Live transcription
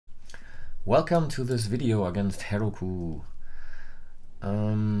Welcome to this video against heroku.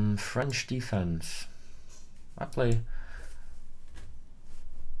 French defense. I play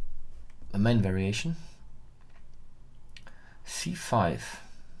the main variation. c5.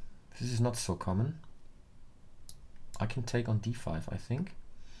 This is not so common. I can take on d5, I think.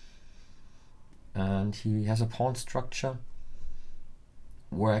 And he has a pawn structure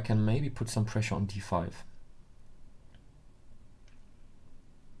where I can maybe put some pressure on d5.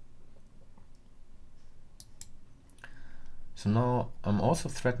 So now I'm also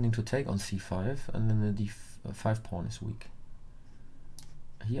threatening to take on c5, and then the d5 pawn is weak.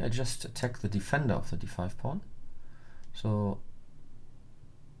 Here I just attack the defender of the d5 pawn. So,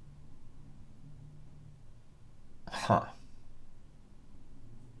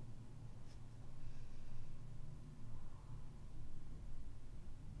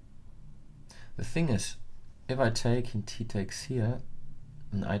 The thing is, if I take and he takes here,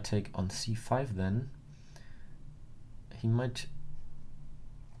 and I take on c5, then he might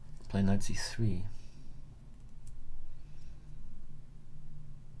play knight c3.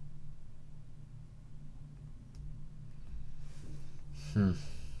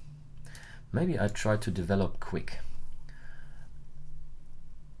 Maybe I try to develop quick.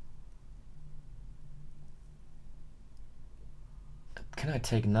 Can I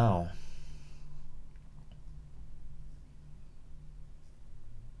take now?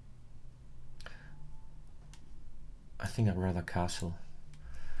 I think I'd rather castle.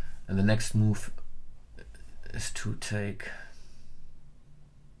 And the next move is to take.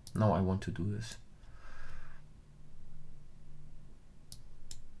 Now I want to do this.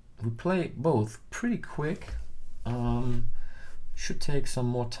 We play both pretty quick. Should take some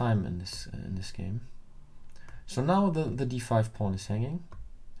more time in this game. So now the d5 pawn is hanging.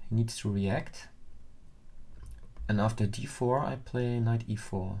 He needs to react. And after d4 I play knight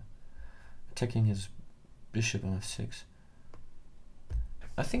e4, attacking his bishop on f6.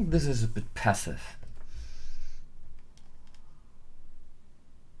 I think this is a bit passive.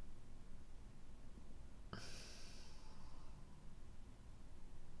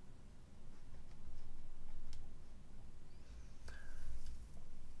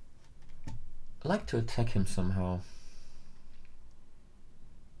 I like to attack him somehow.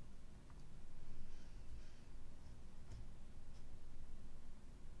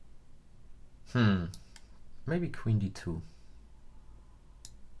 Maybe queen d2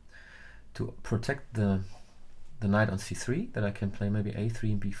 to protect the knight on c3, that I can play maybe a3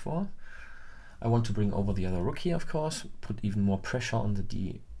 and b4. I want to bring over the other rook here, of course, put even more pressure on the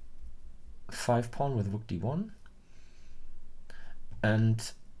d5 pawn with rook d1.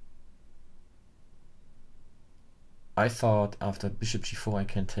 And I thought after bishop g4 I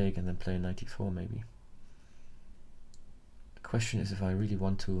can take and then play knight d4 maybe. The question is if I really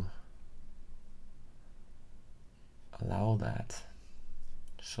want to allow that.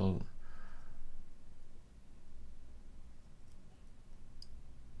 So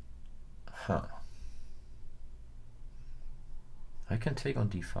I can take on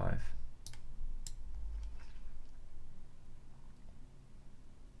d5.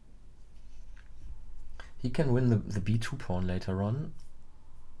 He can win the b2 pawn later on.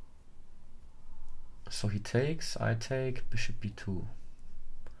 So he takes, I take, bishop b2.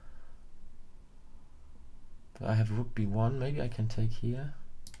 But I have rook b1, maybe I can take here.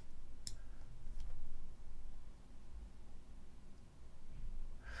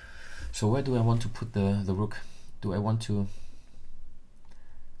 So where do I want to put the rook? Do I want to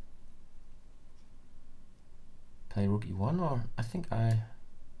play rook e1, or I think I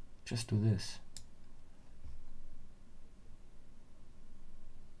just do this?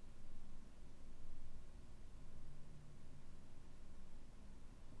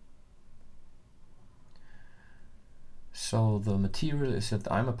 So the material is that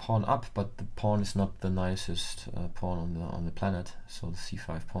I'm a pawn up, but the pawn is not the nicest pawn on the planet. So the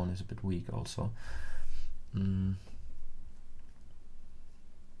c5 pawn is a bit weak also.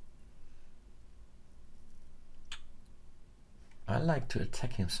 I like to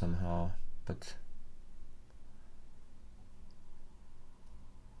attack him somehow, but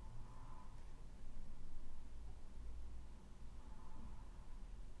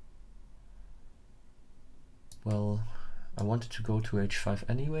well, I wanted to go to h5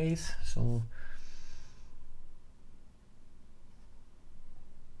 anyways, so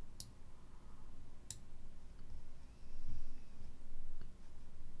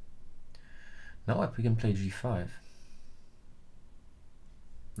now we can play g5.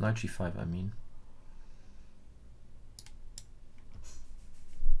 Knight g5, I mean.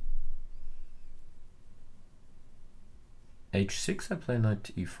 h6, I play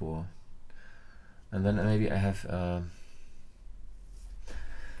knight e4. And then maybe I have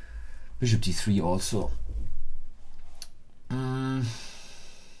bishop d3 also.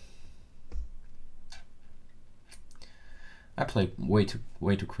 I play way too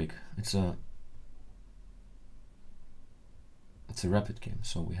quick. It's a rapid game,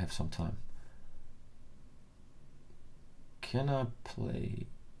 so we have some time. Can I play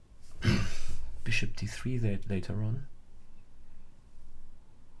bishop d3 later on?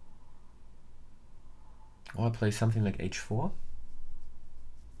 Or I play something like h4?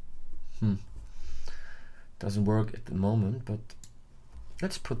 Doesn't work at the moment, but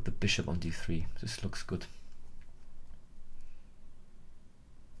let's put the bishop on d3. This looks good.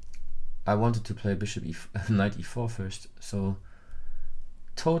 I wanted to play bishop knight e4 first, so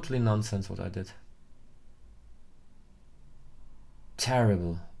totally nonsense what I did.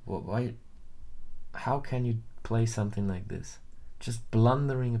 Terrible. Why? How can you play something like this? Just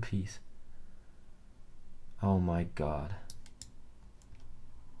blundering a piece. Oh my god.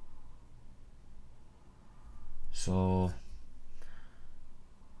 So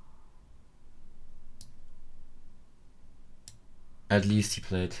at least he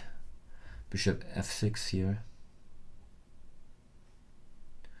played bishop f6 here.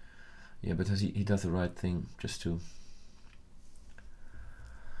 Yeah, because he does the right thing, just to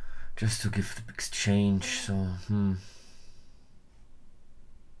give the exchange. So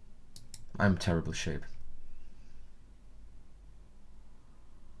I'm terrible shape.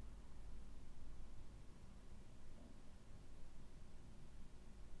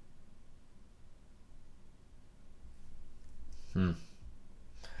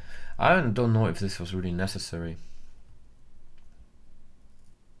 I don't know if this was really necessary.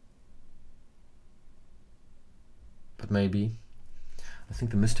 But maybe. I think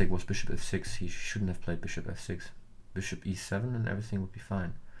the mistake was bishop f6. He shouldn't have played bishop f6. Bishop e7 and everything would be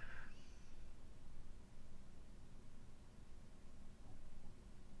fine.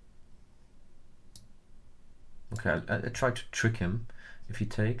 Okay, I tried to trick him. If he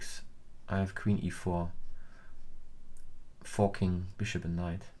takes, I have queen e4, forking bishop and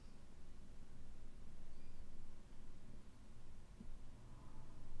knight.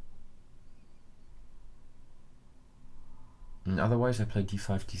 And otherwise I play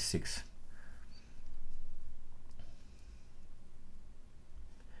d5, d6.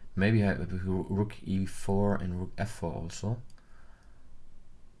 Maybe I have rook e4 and rook f4 also.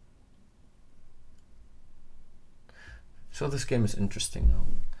 So this game is interesting now.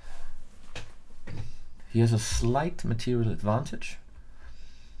 He has a slight material advantage,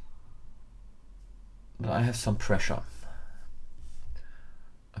 but I have some pressure.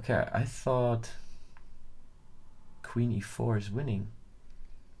 Okay, I thought queen e4 is winning.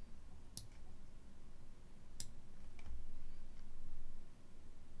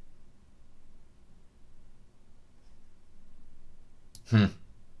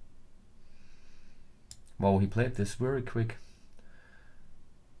 Wow, he played this very quick.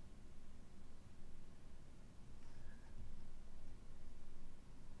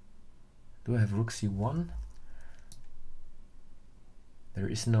 Do I have rook c1? There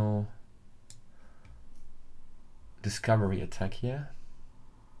is no discovery attack here.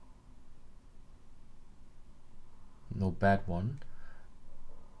 No bad one.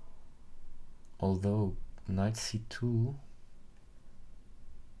 Although knight c2,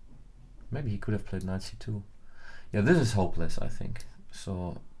 maybe he could have played knight c2. Yeah, this is hopeless, I think.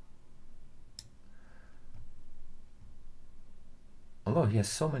 So, although he has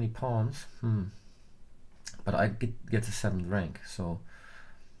so many pawns, but I get the 7th rank, so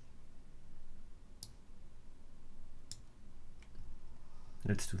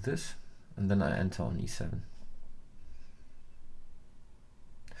let's do this, and then I enter on e7.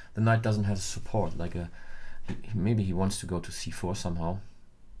 The knight doesn't have support, like maybe he wants to go to c4 somehow.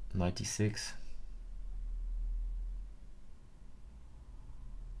 Knight d6.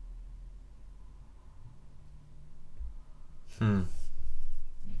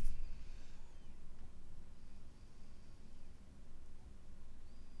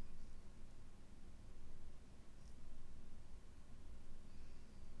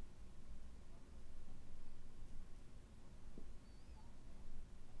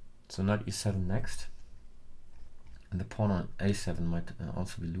 So knight e7 next, and the pawn on a7 might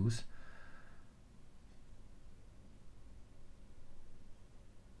also be loose.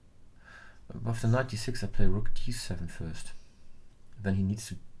 After knight d6 I play rook d7 first. Then he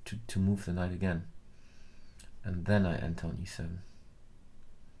needs to move the knight again, and then I enter on e7.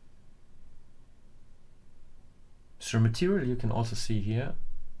 So material you can also see here.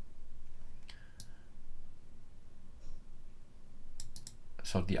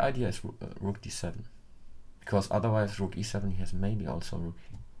 So the idea is rook d7, because otherwise rook e7 he has maybe also rook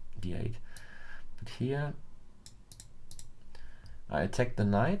d8. But here I attack the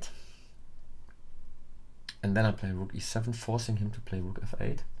knight, and then I play rook e7, forcing him to play rook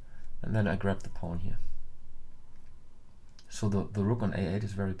f8, and then I grab the pawn here. So the rook on a8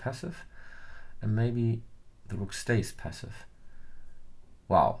 is very passive, and maybe the rook stays passive.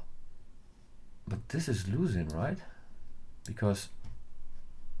 Wow. But this is losing, right? Because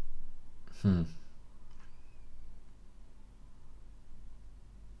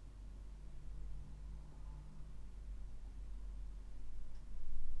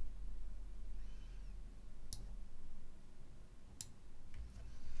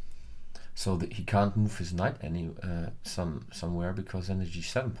so he can't move his knight somewhere, because then the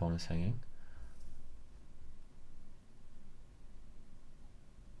g7 pawn is hanging.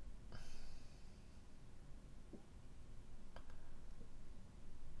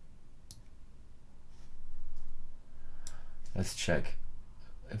 Let's check.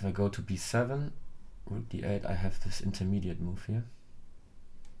 If I go to b7, rook d8, I have this intermediate move here.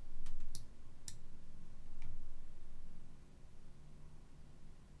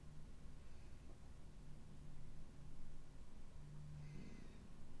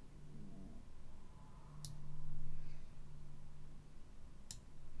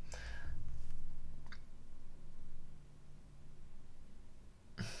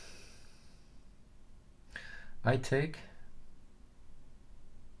 I take,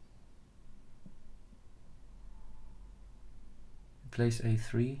 plays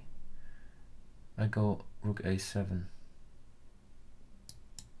a3, I go rook a7.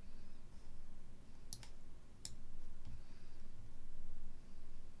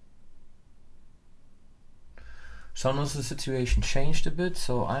 So now the situation changed a bit,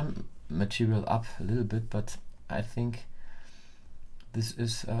 so I'm material up a little bit, but I think this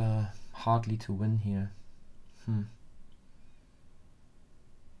is hardly to win here.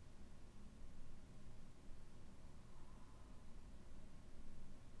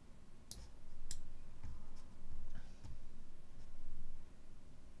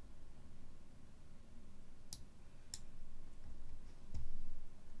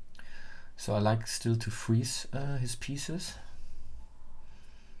 So I like still to freeze his pieces.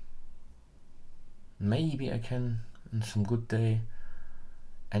 Maybe I can, on some good day,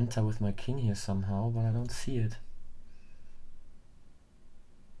 enter with my king here somehow, but I don't see it.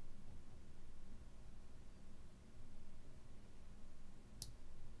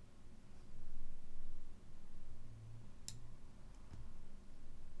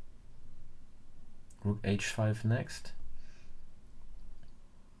 Rook h5 next.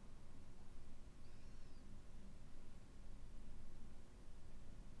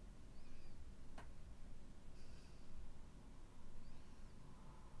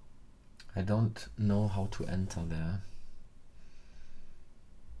 I don't know how to enter there.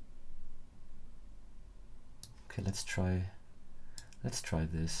 Okay, let's try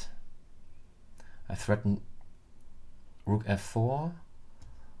this. I threaten rook f4,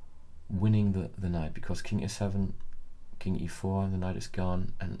 winning the knight, because king e7, king e4, the knight is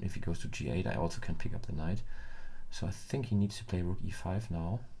gone, and if he goes to g8 I also can pick up the knight. So I think he needs to play rook e5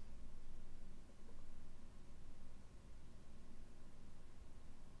 now.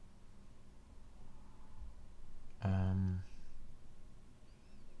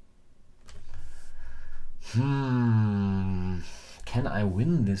 Can I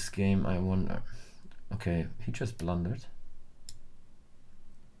win this game, I wonder? Okay, he just blundered.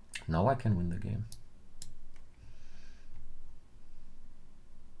 Now I can win the game.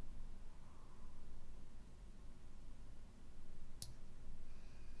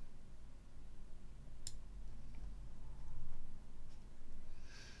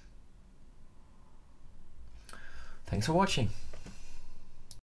 Thanks for watching.